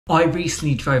I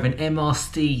recently drove an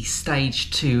MRC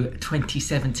Stage 2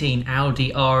 2017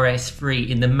 Audi RS3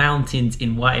 in the mountains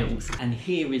in Wales, and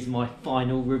here is my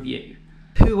final review.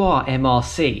 Who are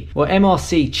MRC? Well,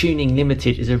 MRC Tuning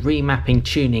Limited is a remapping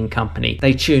tuning company.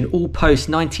 They tune all post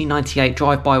 1998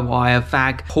 drive-by-wire,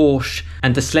 VAG, Porsche,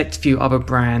 and a select few other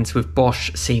brands with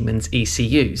Bosch, Siemens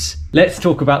ECUs. Let's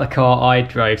talk about the car I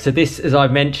drove. So this, as I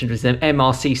mentioned, was an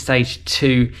MRC Stage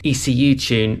 2 ECU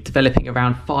tune, developing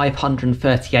around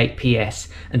 538 PS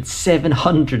and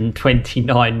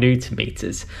 729 Newton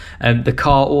meters. The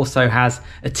car also has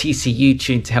a TCU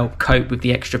tune to help cope with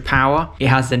the extra power. It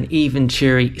has an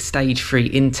Eventuri Stage 3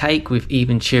 intake with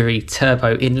Eventuri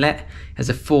turbo inlet, has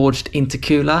a forged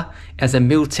intercooler, has a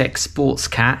Miltek Sports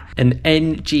Cat, an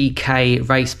NGK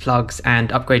Race plugs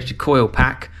and upgraded Coil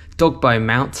Pack, Dogbone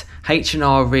Mount,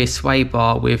 H&R rear sway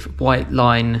bar with white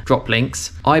line drop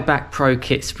links, Eibach Pro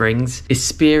Kit springs,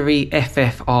 Ispiri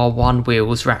FFR1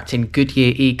 wheels wrapped in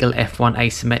Goodyear Eagle F1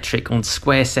 asymmetric on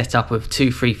square setup of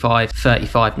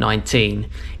 235/35/19.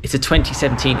 It's a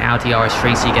 2017 Audi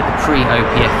RS3, so you get the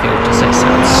pre-OPF filter, so it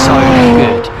sounds so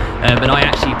good. And I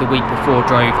actually, the week before,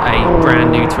 drove a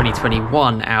brand new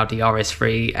 2021 Audi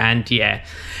RS3, and yeah,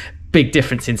 big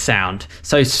difference in sound.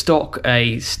 So stock,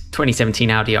 a 2017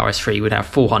 Audi RS3 would have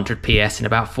 400 PS and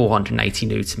about 480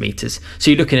 Newton meters.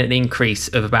 So you're looking at an increase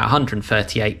of about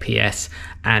 138 PS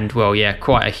and, well, yeah,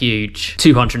 quite a huge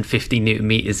 250 Newton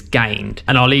meters gained.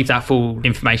 And I'll leave that full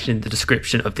information in the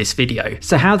description of this video.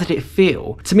 So how did it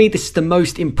feel? To me, this is the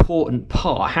most important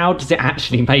part. How does it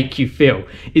actually make you feel?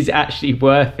 Is it actually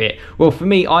worth it? Well, for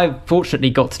me, I fortunately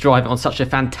got to drive it on such a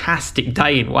fantastic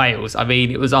day in Wales. I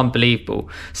mean, it was unbelievable.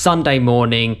 Sunday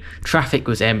morning, traffic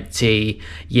was empty.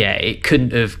 Yeah, it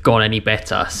couldn't have gone any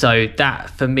better. So that,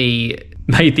 for me,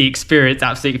 made the experience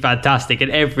absolutely fantastic,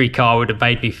 and every car would have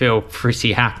made me feel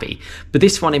pretty happy. But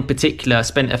this one in particular, I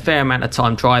spent a fair amount of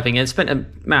time driving and spent a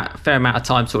fair amount of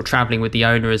time sort of traveling with the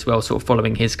owner as well, sort of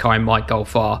following his car in my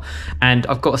Golf R. And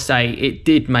I've got to say, it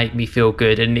did make me feel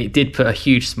good, and it did put a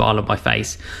huge smile on my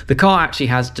face. The car actually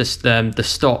has just the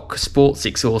stock sports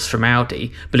exhaust from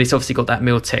Audi, but it's obviously got that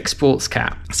Miltek Sports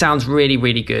Cat. Sounds really,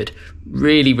 really good.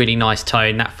 Really, really nice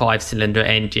tone, that 5-cylinder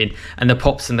engine, and the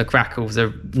pops and the crackles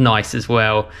are nice as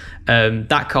well.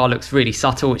 That car looks really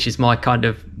subtle, which is my kind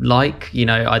of like, you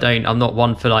know, I'm not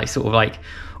one for like sort of like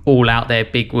all out there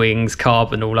big wings,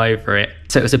 carbon all over it.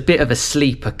 So it was a bit of a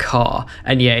sleeper car,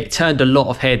 and yeah, it turned a lot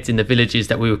of heads in the villages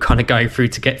that we were kind of going through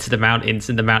to get to the mountains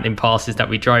and the mountain passes that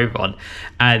we drove on.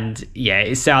 And yeah,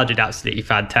 it sounded absolutely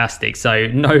fantastic. So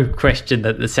no question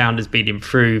that the sound has been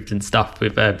improved and stuff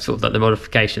with sort of like the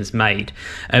modifications made.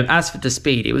 As for the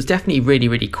speed, it was definitely really,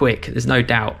 really quick. There's no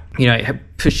doubt. You know,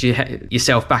 it pushed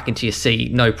yourself back into your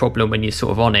seat, no problem when you're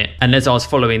sort of on it. And as I was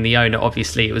following the owner,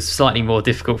 obviously it was slightly more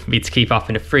difficult for me to keep up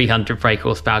in a 300 brake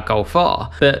horsepower Golf R,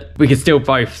 but we could still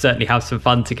both certainly have some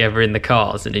fun together in the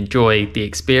cars and enjoy the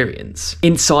experience.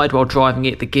 Inside, while driving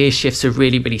it, the gear shifts are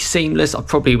really, really seamless. I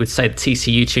probably would say the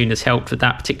TCU Tune has helped with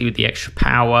that, particularly with the extra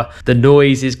power. The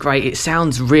noise is great. It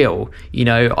sounds real. You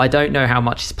know, I don't know how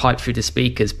much is piped through the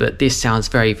speakers, but this sounds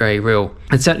very, very real.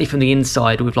 And certainly from the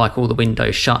inside, with like all the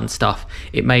windows shut and stuff,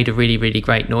 it made a really, really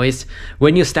great noise.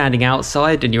 When you're standing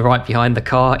outside and you're right behind the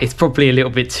car, it's probably a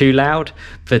little bit too loud,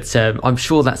 but I'm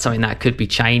sure that's something that could be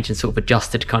changed and sort of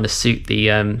adjusted to kind of suit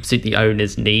the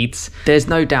owner's needs. There's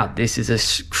no doubt this is a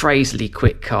crazily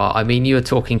quick car. I mean, you were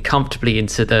talking comfortably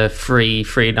into the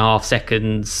 3.5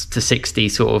 seconds to 60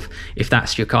 sort of, if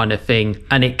that's your kind of thing,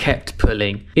 and it kept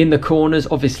pulling. In the corners,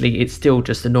 obviously it's still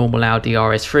just a normal Audi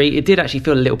RS3. It did actually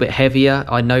feel a little bit heavier.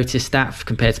 I noticed that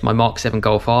compared to my Mark 7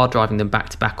 Golf R, driving them back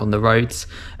to back on the roads.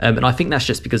 And I think that's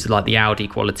just because of like the Audi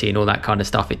quality and all that kind of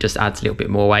stuff. It just adds a little bit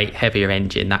more weight, heavier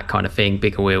engine, that kind of thing,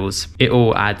 bigger wheels. It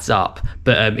all adds up.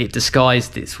 But it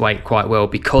disguised its weight quite well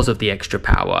because of the extra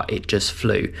power. It just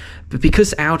flew. But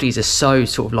because Audis are so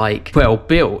sort of like well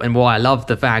built, and why I love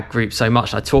the VAG group so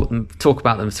much, I talk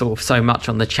about them sort of so much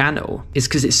on the channel, is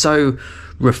because it's so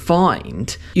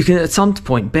refined. You can at some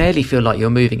point barely feel like you're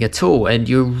moving at all, and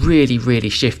you're really, really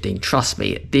shifting. Trust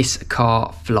me, this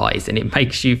car flies, and it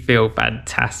makes you feel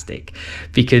fantastic,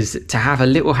 because to have a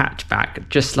little hatchback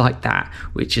just like that,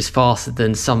 which is faster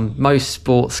than most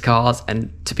sports cars,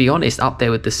 and to be honest, up there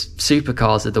with the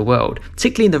supercars of the world,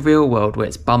 particularly in the real world where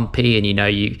it's bumpy and, you know,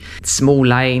 small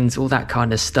lanes, all that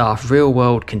kind of stuff, real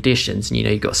world conditions, and, you know,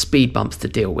 you've got speed bumps to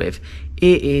deal with.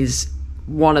 It is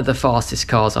one of the fastest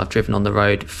cars I've driven on the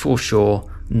road, for sure,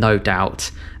 no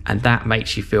doubt, and that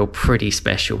makes you feel pretty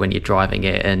special when you're driving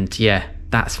it. And yeah,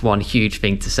 that's one huge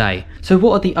thing to say. So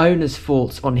what are the owner's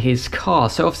thoughts on his car?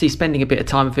 So obviously spending a bit of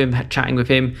time with him, chatting with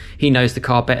him, he knows the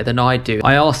car better than I do.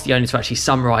 I asked the owner to actually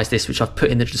summarise this, which I've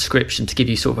put in the description to give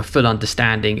you sort of a full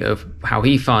understanding of how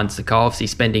he finds the car, obviously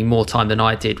spending more time than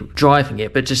I did driving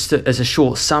it. But just as a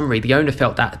short summary, the owner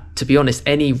felt that, to be honest,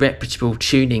 any reputable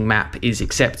tuning map is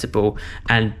acceptable,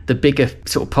 and the bigger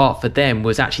sort of part for them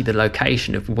was actually the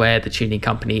location of where the tuning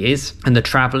company is, and the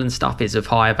travel and stuff is of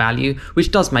higher value,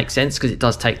 which does make sense because it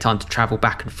does take time to travel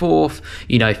back and forth,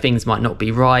 you know, things might not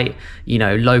be right, you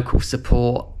know, local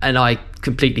support, and I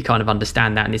completely kind of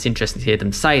understand that, and it's interesting to hear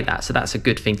them say that. So that's a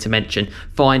good thing to mention.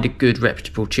 Find a good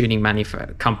reputable tuning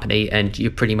company and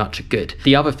you're pretty much good.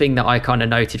 The other thing that I kind of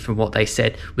noted from what they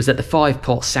said was that the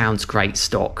 5-pot sounds great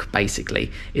stock.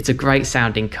 Basically, it's a great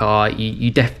sounding car.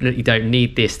 You definitely don't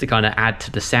need this to kind of add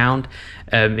to the sound,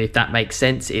 if that makes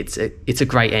sense. It's a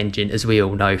great engine, as we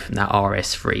all know from that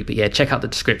RS3. But yeah, check out the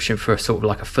description for sort of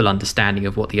like a full understanding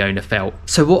of what the owner felt.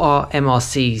 So what are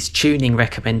MRC's tuning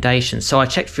recommendations? So I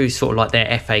checked through sort of like their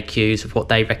FAQs of what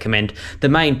they recommend. The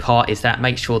main part is that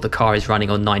make sure the car is running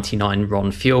on 99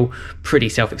 RON fuel. Pretty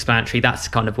self-explanatory. That's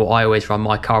kind of what I always run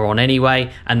my car on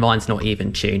anyway, and mine's not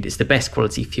even tuned. It's the best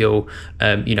quality fuel.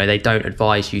 You know, they don't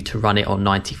advise you to run it on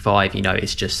 95. You know,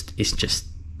 it's just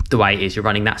the way it is. You're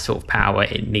running that sort of power,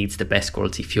 it needs the best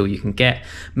quality fuel you can get.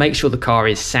 Make sure the car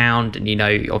is sound and, you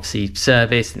know, obviously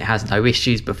serviced and it has no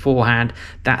issues beforehand.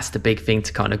 That's the big thing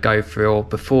to kind of go through, or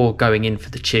before going in for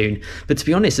the tune. But to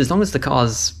be honest, as long as the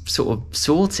car's sort of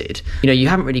sorted, you know, you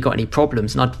haven't really got any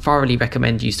problems, and I'd thoroughly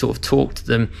recommend you sort of talk to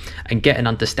them and get an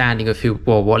understanding of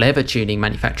whatever tuning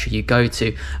manufacturer you go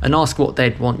to, and ask what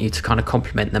they'd want you to kind of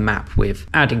complement the map with.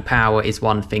 Adding power is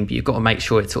one thing, but you've got to make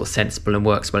sure it's sort of sensible and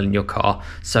works well in your car.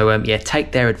 So yeah,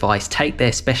 take their advice, take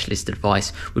their specialist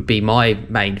advice would be my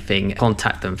main thing.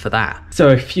 Contact them for that. So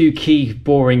a few key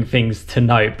boring things to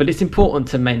note, but it's important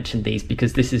to mention these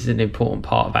because this is an important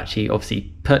part of actually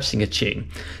obviously purchasing a tune.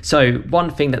 So one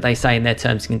thing that they say in their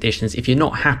terms and conditions, if you're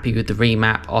not happy with the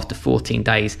remap after 14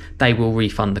 days, they will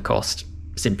refund the cost.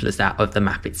 Simple as that, of the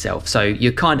map itself. So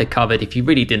you're kind of covered. If you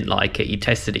really didn't like it, you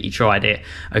tested it, you tried it,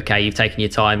 okay, you've taken your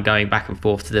time going back and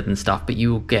forth to them and stuff, but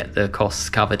you will get the costs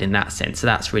covered in that sense. So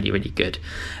that's really, really good.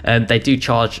 They do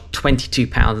charge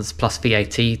 £22 plus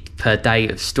VAT per day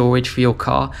of storage for your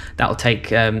car. That will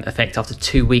take effect after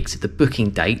 2 weeks of the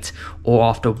booking date, or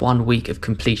after 1 week of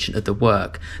completion of the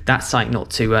work. That's something not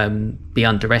to be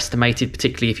underestimated,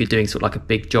 particularly if you're doing sort of like a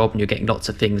big job and you're getting lots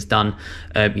of things done.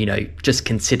 You know, just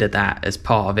consider that as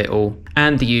part of it all.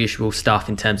 And the usual stuff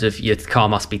in terms of your car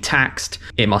must be taxed,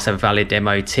 it must have a valid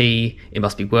MOT, it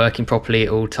must be working properly at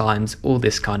all times, all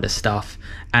this kind of stuff.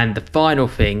 And the final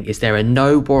thing is there are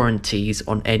no warranties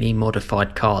on any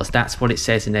modified cars. That's what it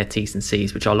says in their T's and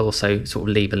C's, which I'll also sort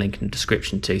of leave a link in the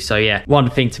description to. So yeah, one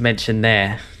thing to mention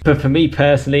there. But for me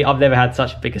personally, I've never had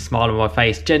such a big smile on my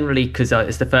face, generally because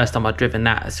it's the first time I've driven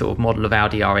that sort of model of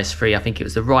Audi RS3. I think it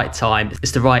was the right time,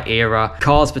 it's the right era.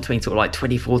 Cars between sort of like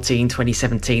 2014,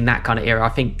 2017, that kind of era, I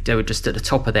think they were just at the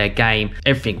top of their game.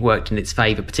 Everything worked in its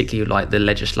favour, particularly like the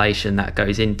legislation that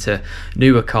goes into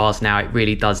newer cars now. It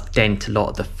really does dent a lot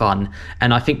of the fun,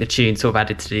 and I think the tune sort of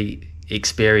added to the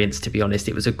experience. To be honest,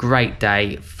 it was a great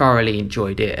day, thoroughly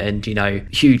enjoyed it, and you know,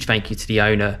 huge thank you to the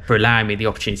owner for allowing me the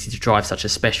opportunity to drive such a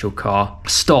special car,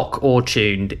 stock or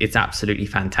tuned. It's absolutely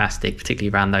fantastic,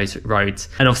 particularly around those roads.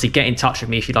 And obviously get in touch with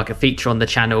me if you'd like a feature on the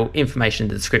channel, information in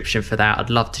the description for that. I'd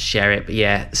love to share it. But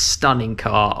yeah, stunning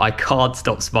car, I can't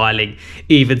stop smiling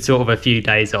even sort of a few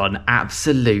days on.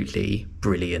 Absolutely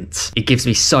brilliant. It gives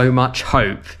me so much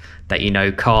hope that, you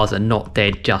know, cars are not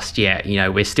dead just yet. You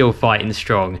know, we're still fighting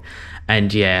strong.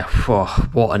 And yeah,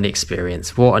 what an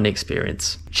experience, what an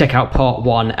experience. Check out part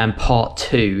 1 and part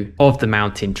 2 of the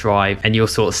mountain drive and you'll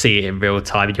sort of see it in real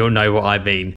time and you'll know what I mean.